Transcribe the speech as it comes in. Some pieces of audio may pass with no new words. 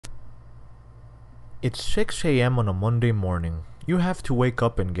It's 6 a.m. on a Monday morning. You have to wake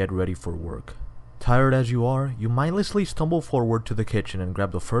up and get ready for work. Tired as you are, you mindlessly stumble forward to the kitchen and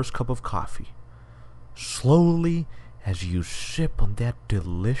grab the first cup of coffee. Slowly, as you sip on that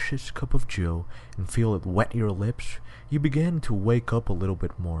delicious cup of joe and feel it wet your lips, you begin to wake up a little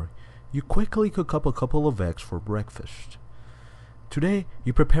bit more. You quickly cook up a couple of eggs for breakfast. Today,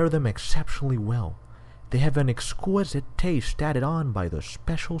 you prepare them exceptionally well. They have an exquisite taste added on by the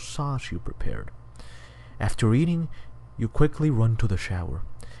special sauce you prepared. After eating, you quickly run to the shower,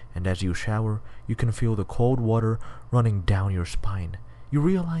 and as you shower, you can feel the cold water running down your spine. You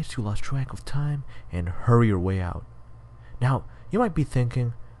realize you lost track of time and hurry your way out. Now, you might be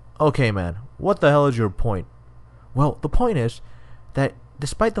thinking, okay man, what the hell is your point? Well, the point is that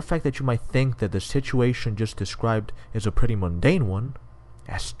despite the fact that you might think that the situation just described is a pretty mundane one,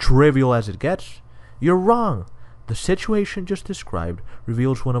 as trivial as it gets, you're wrong. The situation just described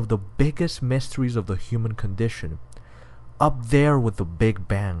reveals one of the biggest mysteries of the human condition, up there with the Big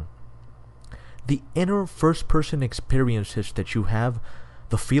Bang. The inner first-person experiences that you have,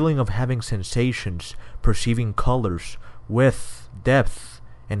 the feeling of having sensations, perceiving colors, width, depth,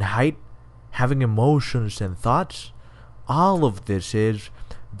 and height, having emotions and thoughts, all of this is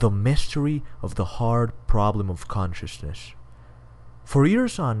the mystery of the hard problem of consciousness. For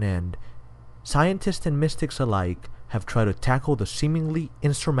years on end, scientists and mystics alike have tried to tackle the seemingly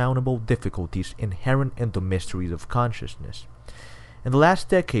insurmountable difficulties inherent in the mysteries of consciousness. In the last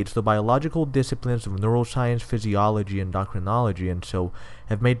decades, the biological disciplines of neuroscience, physiology, and endocrinology and so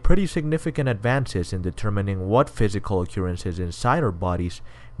have made pretty significant advances in determining what physical occurrences inside our bodies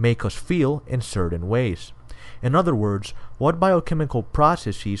make us feel in certain ways. In other words, what biochemical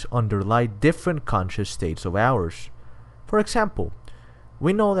processes underlie different conscious states of ours. For example,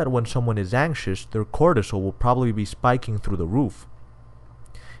 we know that when someone is anxious, their cortisol will probably be spiking through the roof.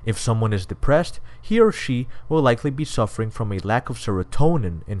 If someone is depressed, he or she will likely be suffering from a lack of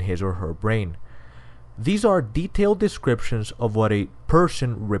serotonin in his or her brain. These are detailed descriptions of what a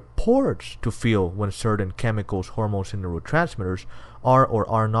person reports to feel when certain chemicals, hormones, and neurotransmitters are or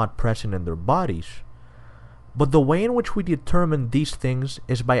are not present in their bodies. But the way in which we determine these things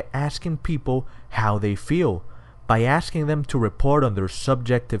is by asking people how they feel, by asking them to report on their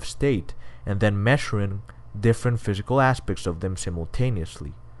subjective state, and then measuring different physical aspects of them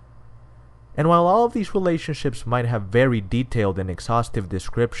simultaneously. And while all of these relationships might have very detailed and exhaustive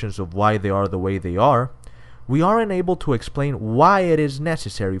descriptions of why they are the way they are, we are unable to explain why it is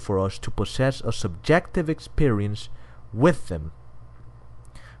necessary for us to possess a subjective experience with them.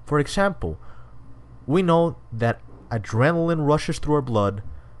 For example, we know that adrenaline rushes through our blood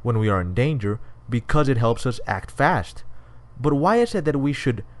when we are in danger because it helps us act fast. But why is it that we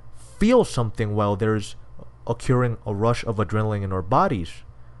should feel something while there's occurring a rush of adrenaline in our bodies?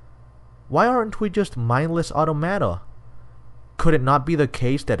 Why aren't we just mindless automata? Could it not be the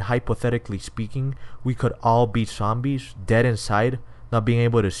case that, hypothetically speaking, we could all be zombies, dead inside, not being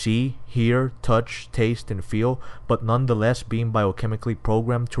able to see, hear, touch, taste, and feel, but nonetheless being biochemically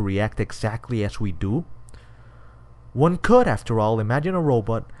programmed to react exactly as we do? One could, after all, imagine a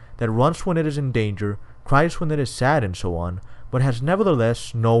robot that runs when it is in danger, cries when it is sad, and so on, but has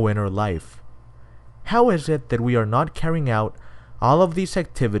nevertheless no inner life. How is it that we are not carrying out all of these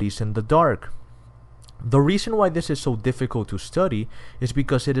activities in the dark? The reason why this is so difficult to study is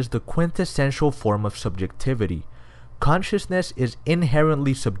because it is the quintessential form of subjectivity. Consciousness is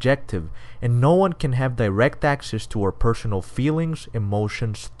inherently subjective, and no one can have direct access to our personal feelings,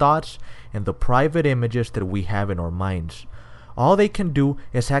 emotions, thoughts, and the private images that we have in our minds. All they can do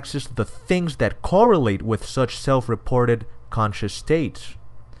is access the things that correlate with such self-reported conscious states.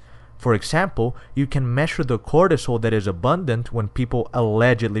 For example, you can measure the cortisol that is abundant when people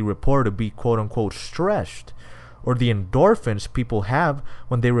allegedly report to be quote-unquote stressed, or the endorphins people have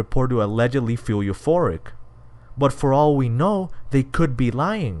when they report to allegedly feel euphoric. But for all we know, they could be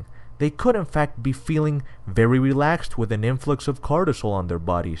lying. They could in fact be feeling very relaxed with an influx of cortisol on their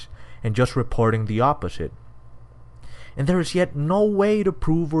bodies, and just reporting the opposite. And there is yet no way to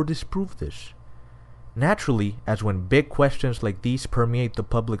prove or disprove this. Naturally, as when big questions like these permeate the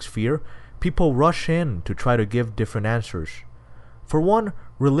public sphere, people rush in to try to give different answers. For one,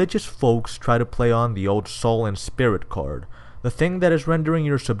 religious folks try to play on the old soul and spirit card. The thing that is rendering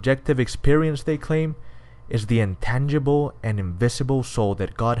your subjective experience, they claim, is the intangible and invisible soul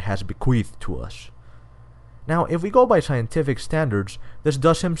that God has bequeathed to us. Now, if we go by scientific standards, this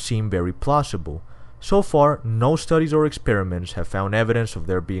doesn't seem very plausible. So far, no studies or experiments have found evidence of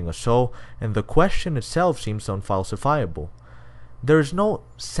there being a soul, and the question itself seems unfalsifiable. There is no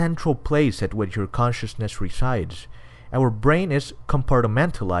central place at which your consciousness resides. our brain is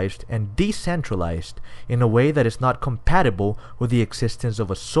compartmentalized and decentralized in a way that is not compatible with the existence of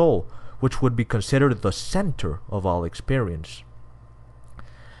a soul, which would be considered the center of all experience.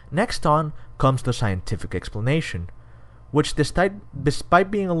 Next on comes the scientific explanation, which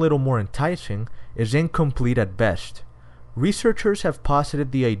despite being a little more enticing, is incomplete at best. Researchers have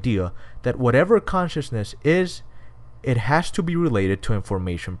posited the idea that whatever consciousness is, it has to be related to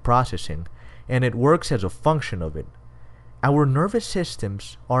information processing, and it works as a function of it. Our nervous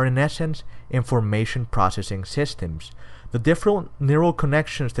systems are in essence information processing systems. The different neural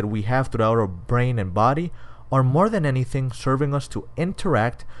connections that we have throughout our brain and body are more than anything serving us to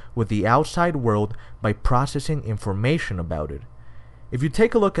interact with the outside world by processing information about it. If you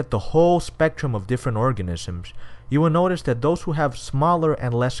take a look at the whole spectrum of different organisms, you will notice that those who have smaller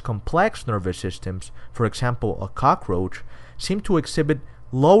and less complex nervous systems, for example a cockroach, seem to exhibit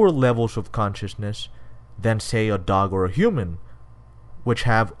lower levels of consciousness than say a dog or a human, which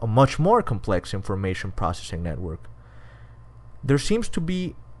have a much more complex information processing network. There seems to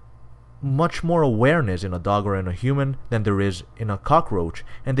be much more awareness in a dog or in a human than there is in a cockroach,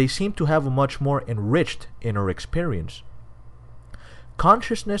 and they seem to have a much more enriched inner experience.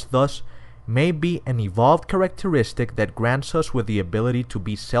 Consciousness, thus, may be an evolved characteristic that grants us with the ability to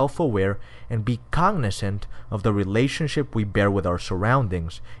be self-aware and be cognizant of the relationship we bear with our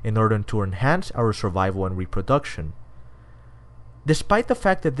surroundings in order to enhance our survival and reproduction. Despite the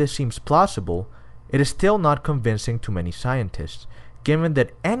fact that this seems plausible, it is still not convincing to many scientists, given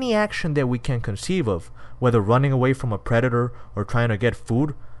that any action that we can conceive of, whether running away from a predator or trying to get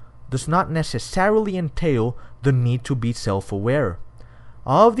food, does not necessarily entail the need to be self-aware.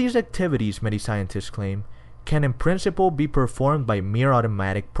 All of these activities, many scientists claim, can in principle be performed by mere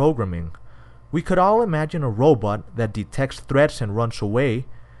automatic programming. We could all imagine a robot that detects threats and runs away,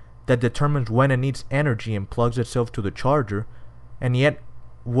 that determines when it needs energy and plugs itself to the charger, and yet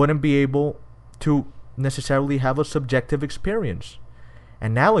wouldn't be able to necessarily have a subjective experience.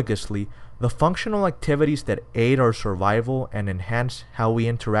 Analogously, the functional activities that aid our survival and enhance how we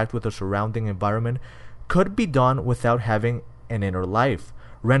interact with the surrounding environment could be done without having an inner life,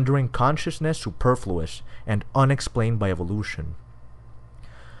 rendering consciousness superfluous and unexplained by evolution.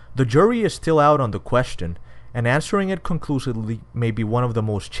 The jury is still out on the question, and answering it conclusively may be one of the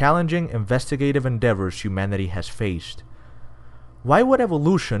most challenging investigative endeavors humanity has faced. Why would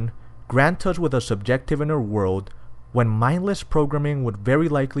evolution grant us with a subjective inner world when mindless programming would very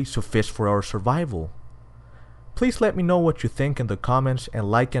likely suffice for our survival? Please let me know what you think in the comments,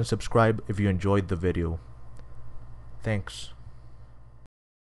 and like and subscribe if you enjoyed the video. Thanks.